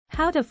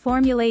How to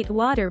formulate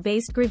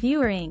water-based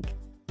gravure ink.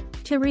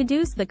 To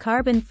reduce the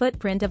carbon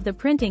footprint of the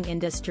printing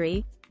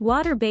industry,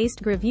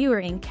 water-based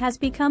gravure ink has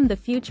become the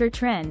future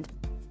trend.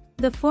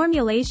 The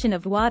formulation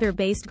of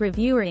water-based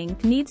gravure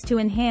ink needs to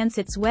enhance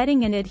its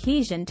wetting and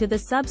adhesion to the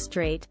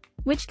substrate,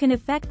 which can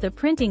affect the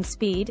printing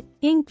speed,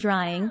 ink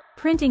drying,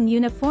 printing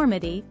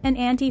uniformity, and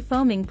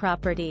anti-foaming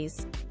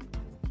properties.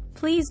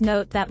 Please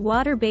note that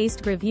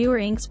water-based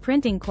gravure ink's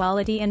printing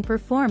quality and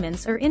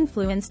performance are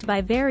influenced by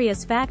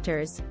various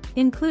factors,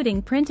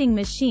 including printing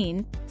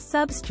machine,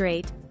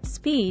 substrate,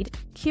 speed,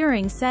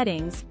 curing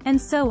settings,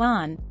 and so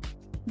on.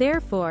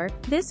 Therefore,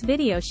 this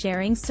video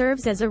sharing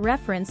serves as a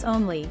reference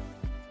only.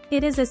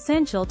 It is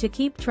essential to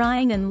keep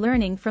trying and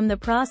learning from the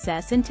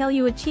process until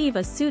you achieve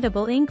a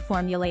suitable ink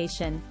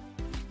formulation.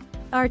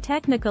 Our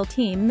technical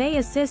team may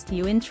assist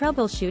you in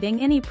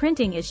troubleshooting any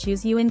printing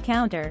issues you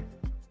encounter.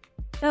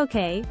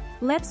 Okay,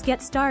 let's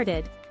get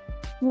started.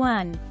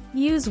 1.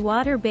 Use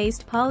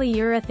water-based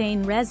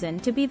polyurethane resin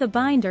to be the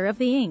binder of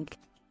the ink.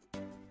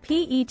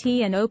 PET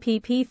and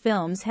OPP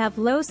films have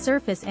low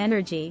surface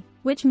energy,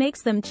 which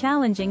makes them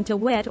challenging to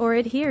wet or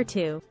adhere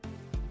to.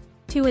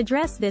 To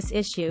address this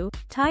issue,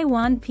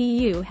 Taiwan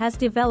PU has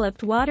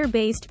developed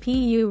water-based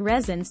PU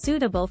resin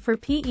suitable for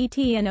PET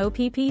and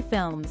OPP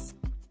films.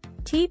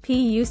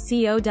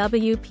 TPUCO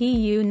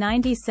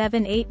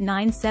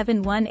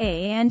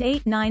WPU-97-8971A and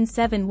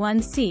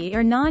 8971C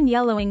are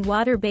non-yellowing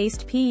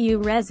water-based PU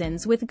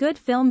resins with good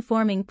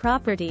film-forming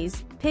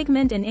properties,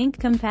 pigment and ink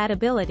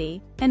compatibility,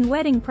 and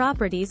wetting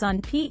properties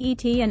on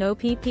PET and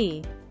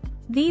OPP.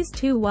 These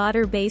two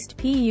water-based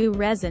PU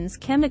resins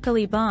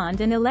chemically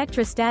bond and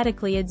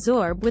electrostatically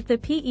adsorb with the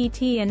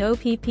PET and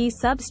OPP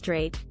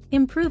substrate,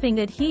 improving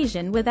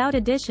adhesion without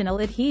additional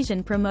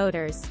adhesion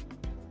promoters.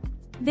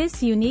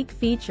 This unique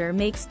feature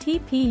makes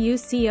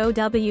TPUCO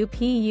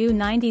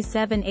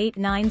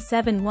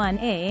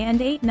WPU-97-8971A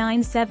and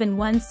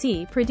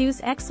 8971C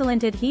produce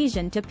excellent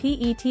adhesion to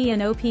PET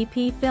and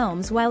OPP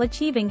films while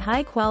achieving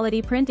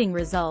high-quality printing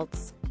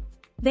results.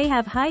 They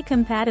have high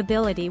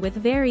compatibility with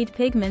varied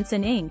pigments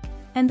and ink,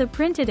 and the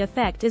printed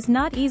effect is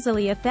not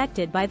easily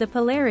affected by the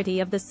polarity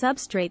of the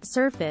substrate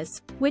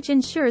surface, which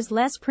ensures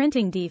less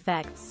printing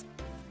defects.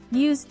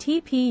 Use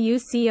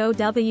TPUCO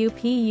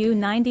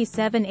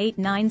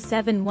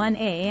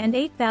WPU-97-8971A and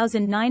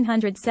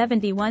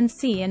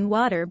 8971C and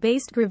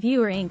water-based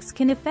gravure inks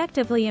can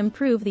effectively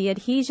improve the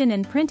adhesion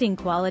and printing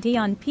quality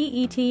on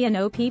PET and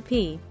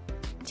OPP.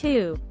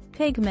 2.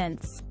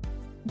 Pigments.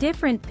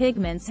 Different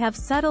pigments have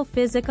subtle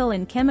physical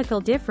and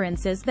chemical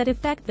differences that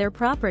affect their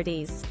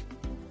properties.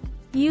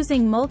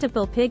 Using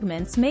multiple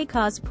pigments may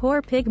cause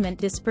poor pigment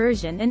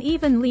dispersion and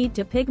even lead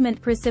to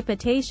pigment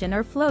precipitation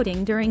or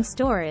floating during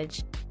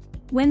storage.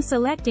 When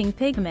selecting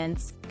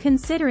pigments,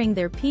 considering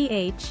their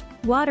pH,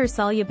 water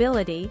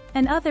solubility,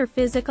 and other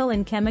physical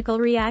and chemical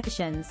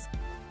reactions.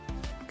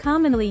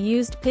 Commonly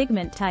used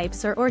pigment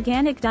types are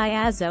organic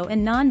diazo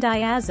and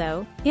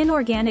non-diazo,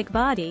 inorganic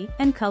body,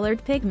 and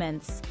colored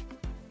pigments.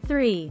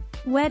 3.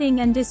 Wetting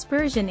and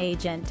dispersion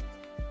agent.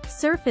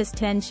 Surface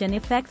tension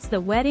affects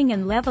the wetting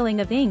and leveling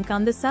of ink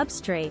on the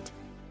substrate.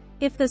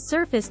 If the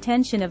surface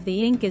tension of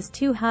the ink is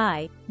too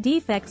high,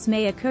 defects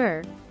may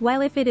occur, while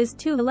if it is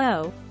too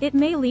low, it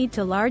may lead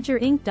to larger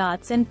ink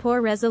dots and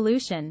poor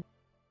resolution.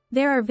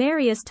 There are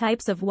various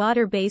types of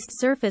water-based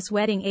surface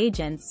wetting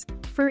agents.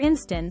 For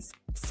instance,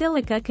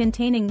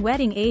 silica-containing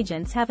wetting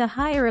agents have a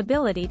higher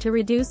ability to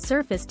reduce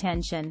surface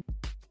tension.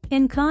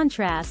 In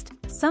contrast,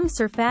 some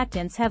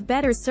surfactants have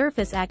better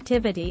surface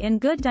activity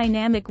and good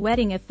dynamic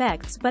wetting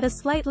effects but a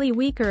slightly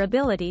weaker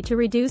ability to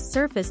reduce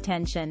surface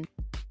tension.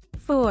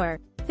 4.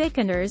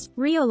 Thickeners,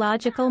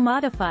 rheological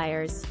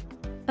modifiers.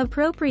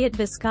 Appropriate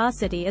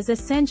viscosity is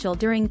essential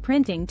during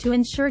printing to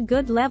ensure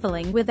good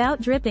leveling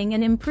without dripping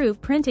and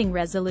improve printing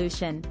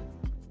resolution.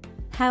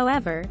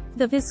 However,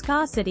 the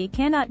viscosity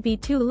cannot be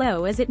too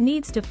low as it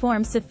needs to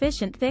form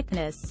sufficient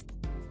thickness.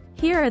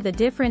 Here are the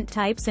different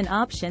types and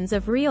options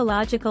of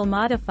rheological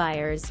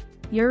modifiers: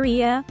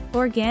 urea,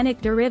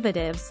 organic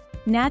derivatives,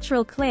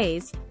 natural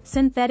clays,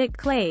 synthetic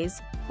clays,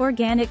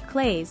 organic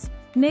clays,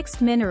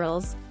 mixed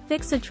minerals,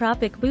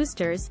 thixotropic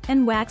boosters,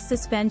 and wax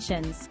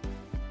suspensions.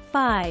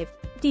 5.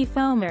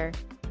 Defoamer.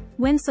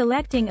 When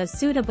selecting a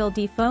suitable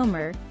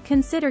defoamer,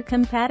 consider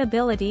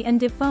compatibility and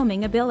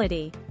defoaming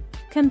ability.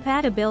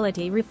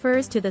 Compatibility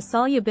refers to the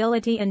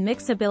solubility and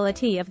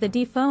mixability of the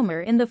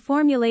defoamer in the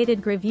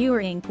formulated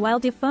gravure ink, while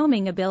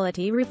defoaming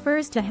ability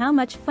refers to how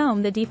much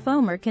foam the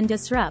defoamer can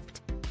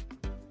disrupt.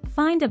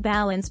 Find a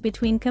balance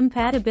between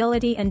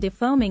compatibility and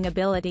defoaming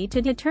ability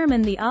to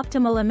determine the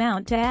optimal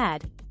amount to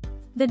add.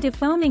 The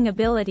defoaming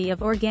ability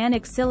of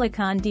organic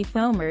silicon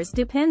defoamers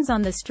depends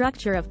on the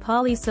structure of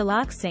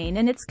polysiloxane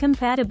and its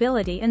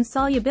compatibility and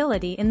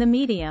solubility in the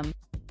medium.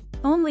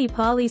 Only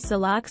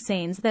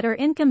polysiloxanes that are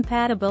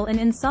incompatible and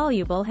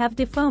insoluble have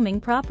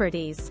defoaming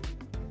properties.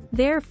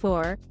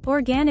 Therefore,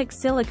 organic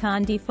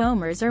silicon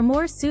defoamers are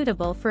more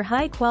suitable for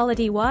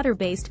high-quality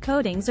water-based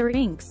coatings or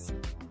inks.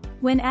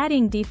 When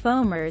adding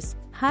defoamers,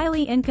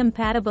 highly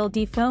incompatible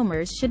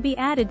defoamers should be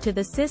added to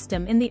the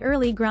system in the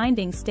early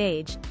grinding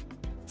stage.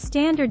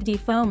 Standard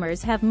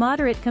defoamers have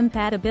moderate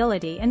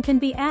compatibility and can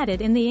be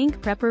added in the ink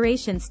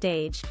preparation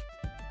stage.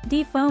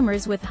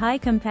 Defoamers with high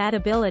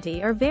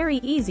compatibility are very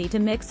easy to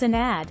mix and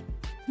add.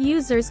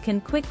 Users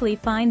can quickly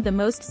find the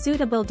most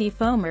suitable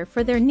defoamer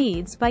for their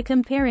needs by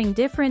comparing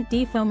different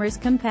defoamers'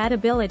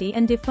 compatibility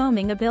and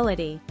defoaming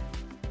ability.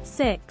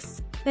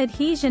 6.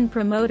 Adhesion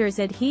promoters.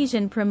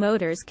 Adhesion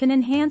promoters can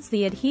enhance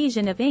the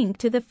adhesion of ink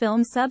to the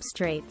film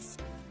substrates.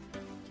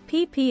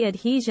 PP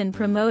adhesion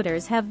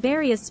promoters have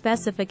various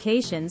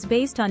specifications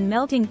based on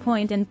melting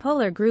point and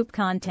polar group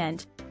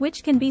content,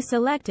 which can be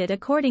selected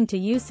according to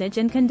usage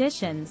and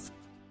conditions.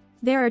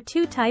 There are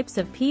two types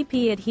of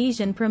PP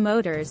adhesion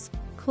promoters: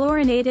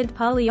 chlorinated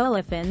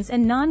polyolefins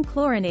and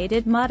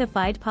non-chlorinated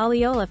modified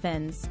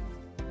polyolefins.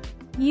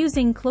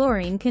 Using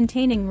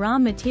chlorine-containing raw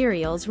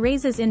materials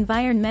raises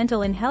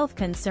environmental and health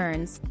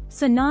concerns,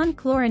 so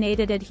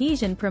non-chlorinated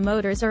adhesion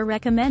promoters are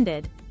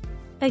recommended.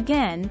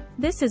 Again,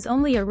 this is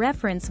only a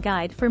reference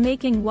guide for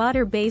making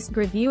water-based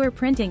gravure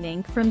printing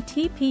ink from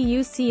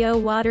TPUCO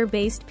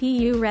water-based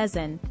PU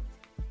resin.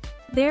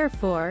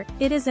 Therefore,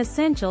 it is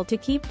essential to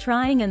keep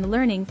trying and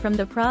learning from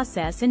the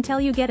process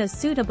until you get a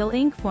suitable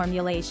ink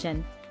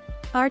formulation.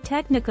 Our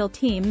technical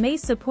team may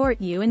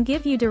support you and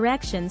give you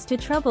directions to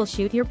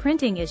troubleshoot your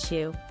printing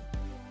issue.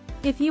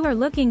 If you are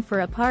looking for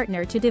a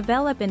partner to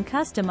develop and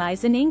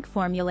customize an ink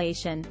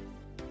formulation,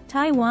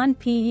 Taiwan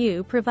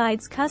PU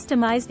provides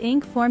customized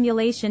ink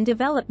formulation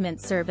development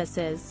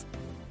services.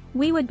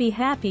 We would be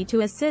happy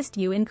to assist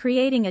you in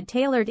creating a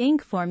tailored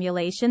ink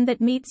formulation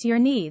that meets your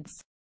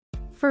needs.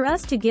 For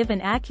us to give an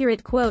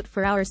accurate quote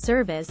for our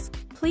service,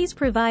 please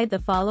provide the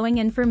following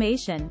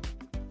information.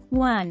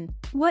 1.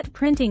 What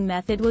printing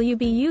method will you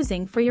be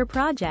using for your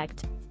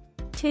project?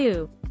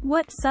 2.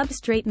 What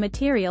substrate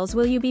materials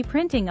will you be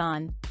printing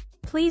on?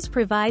 Please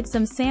provide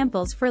some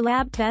samples for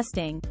lab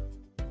testing.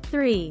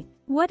 3.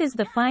 What is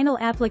the final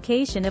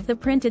application of the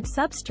printed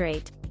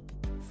substrate?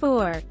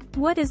 4.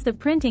 What is the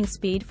printing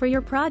speed for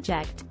your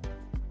project?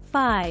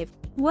 5.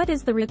 What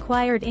is the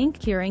required ink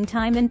curing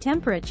time and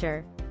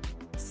temperature?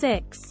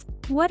 6.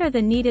 What are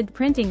the needed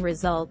printing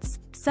results,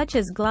 such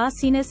as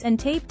glossiness and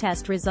tape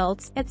test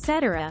results,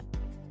 etc.?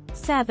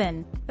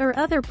 7. Are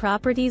other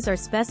properties or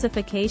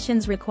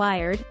specifications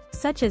required,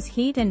 such as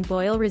heat and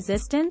boil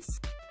resistance?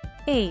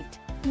 8.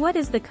 What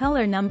is the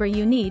color number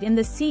you need in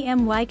the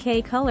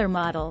CMYK color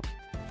model?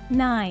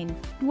 9.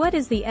 What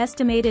is the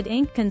estimated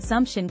ink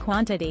consumption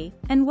quantity,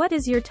 and what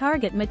is your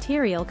target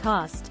material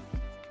cost?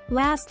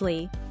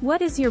 Lastly,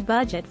 what is your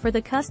budget for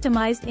the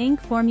customized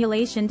ink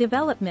formulation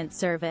development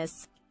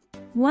service?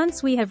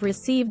 Once we have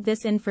received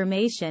this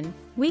information,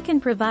 we can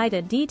provide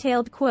a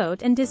detailed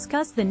quote and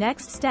discuss the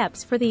next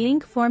steps for the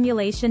ink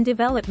formulation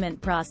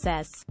development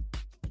process.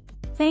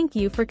 Thank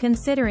you for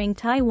considering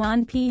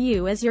Taiwan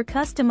PU as your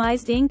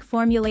customized ink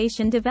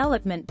formulation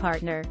development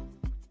partner.